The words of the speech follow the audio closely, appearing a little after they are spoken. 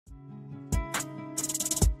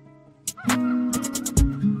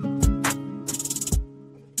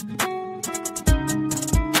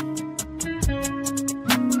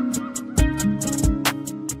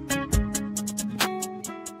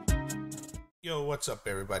Yo, what's up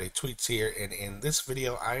everybody? Tweets here, and in this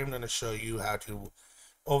video I am going to show you how to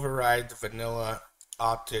override the vanilla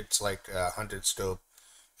optics like 100 scope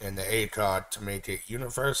and the ACOG to make it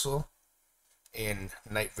universal in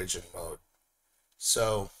night vision mode.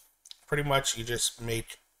 So pretty much you just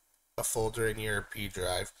make a folder in your P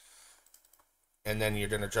drive, and then you're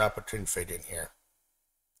going to drop a config in here.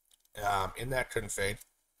 In that config,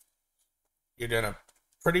 you're going to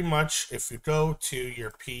pretty much, if you go to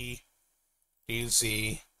your P,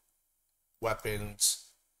 DayZ, weapons,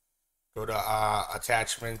 go to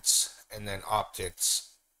attachments, and then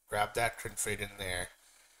optics. Grab that config in there.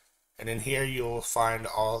 And in here you'll find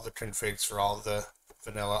all the configs for all the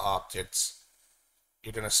vanilla optics.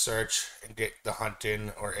 You're going to search and get the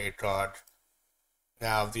hunting or ACOG.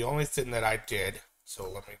 Now the only thing that I did, so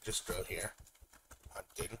let me just go here.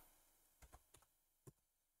 Hunting.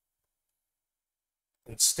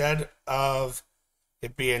 Instead of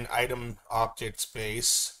it being item optics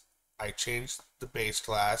base, I changed the base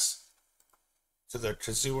class to the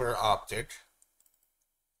Kazuer Optic.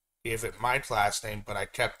 Gave it my class name, but I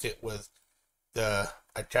kept it with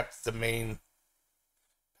I kept the main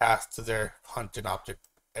path to their hunting optic.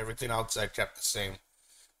 Everything else I kept the same.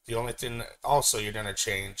 The only thing also you're gonna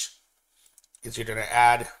change is you're gonna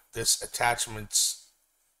add this attachments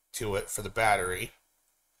to it for the battery,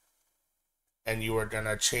 and you are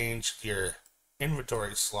gonna change your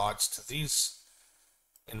inventory slots to these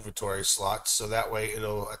inventory slots, so that way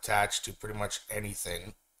it'll attach to pretty much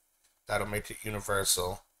anything. That'll make it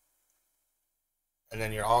universal. And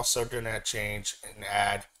then you're also going to change and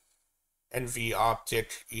add NV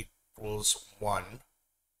optic equals 1 to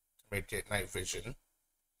make it night vision.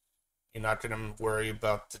 You're not going to worry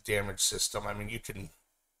about the damage system. I mean, you can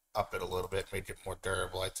up it a little bit, make it more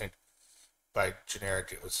durable. I think by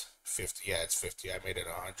generic it was 50. Yeah, it's 50. I made it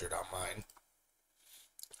 100 on mine.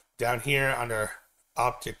 Down here under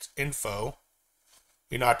optic info,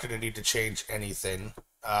 you're not going to need to change anything.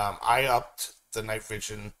 I upped the night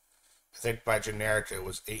vision. I think by generic it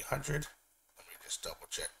was 800. Let me just double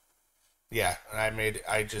check. Yeah, and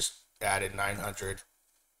I just added 900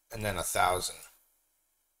 and then 1,000,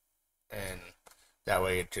 and that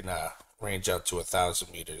way it can range out to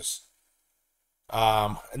 1,000 meters.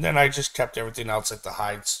 And then I just kept everything else like the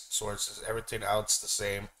hide sources, everything else the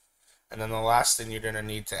same. And then the last thing you're gonna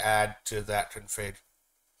need to add to that config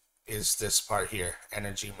is this part here,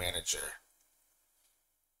 Energy Manager.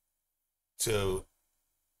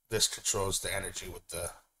 This controls the energy with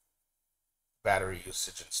the battery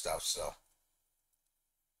usage and stuff, so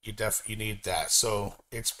you need that. So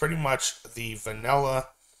it's pretty much the vanilla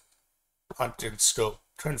hunting scope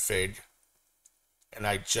config, and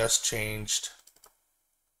I just changed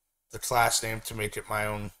the class name to make it my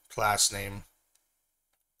own class name.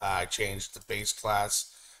 I changed the base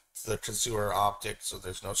class to the Kazuer Optic, so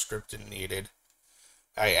there's no scripting needed.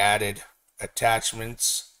 I added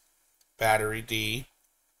attachments, battery D.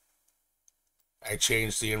 I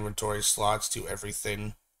changed the inventory slots to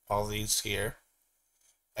everything, all these here.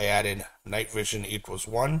 I added night vision equals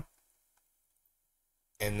 1.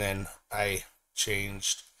 And then I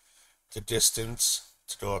changed the distance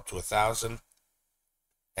to go up to 1,000.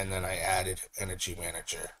 And then I added Energy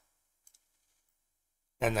Manager.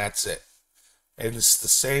 And that's it. And it's the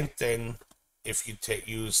same thing if you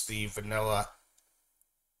use the vanilla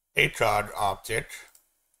ACOG optic.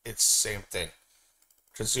 It's the same thing.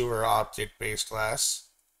 Kazuer optic base class,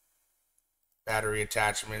 battery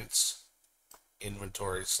attachments,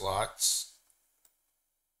 inventory slots,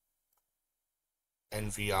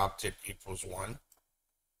 NV optic equals 1.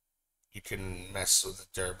 You can mess with the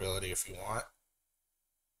durability if you want.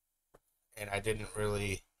 And I didn't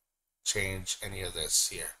really change any of this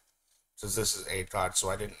here, because this is ACOG, so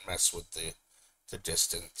I didn't mess with the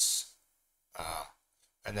distance.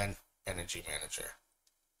 And then Energy Manager.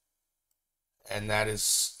 And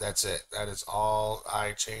that's it. That is all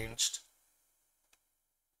I changed.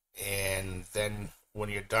 And then when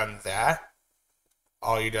you're done that,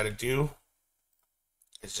 all you gotta do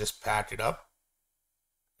is just pack it up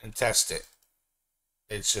and test it.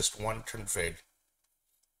 It's just one config.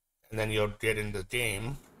 And then you'll get in the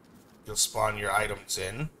game. You'll spawn your items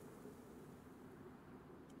in.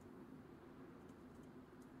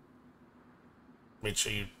 Make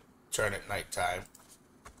sure you turn it nighttime.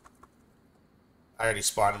 I already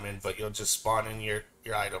spawned them in, but you'll just spawn in your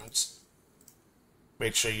items.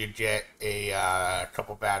 Make sure you get a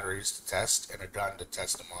couple batteries to test and a gun to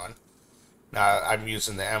test them on. Now I'm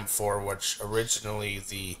using the M4, which originally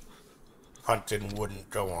the hunting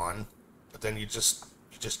wouldn't go on, but then you just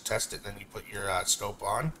test it. Then you put your scope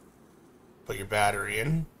on, put your battery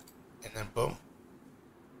in, and then boom,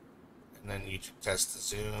 and then you test the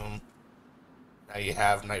zoom. Now you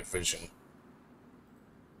have night vision.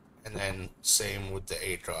 And then same with the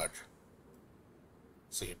ADROD.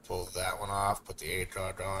 So you pull that one off, put the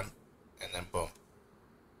ADROD on, and then boom.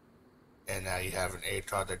 And now you have an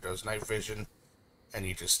ADROD that does night vision, and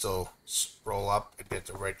you just still scroll up and get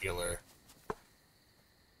the regular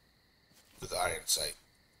to the iron sight.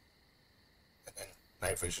 And then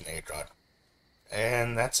night vision ADROD.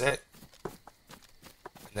 And that's it. And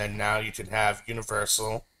then now you can have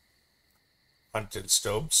universal hunted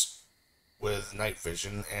scopes with night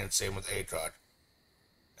vision, and same with ADROD.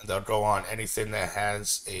 And they'll go on anything that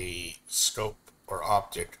has a scope or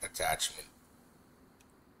optic attachment.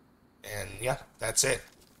 And yeah, that's it.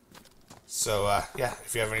 So yeah,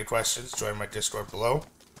 if you have any questions, join my Discord below.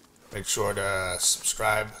 Make sure to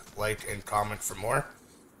subscribe, like, and comment for more.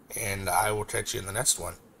 And I will catch you in the next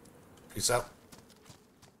one. Peace out.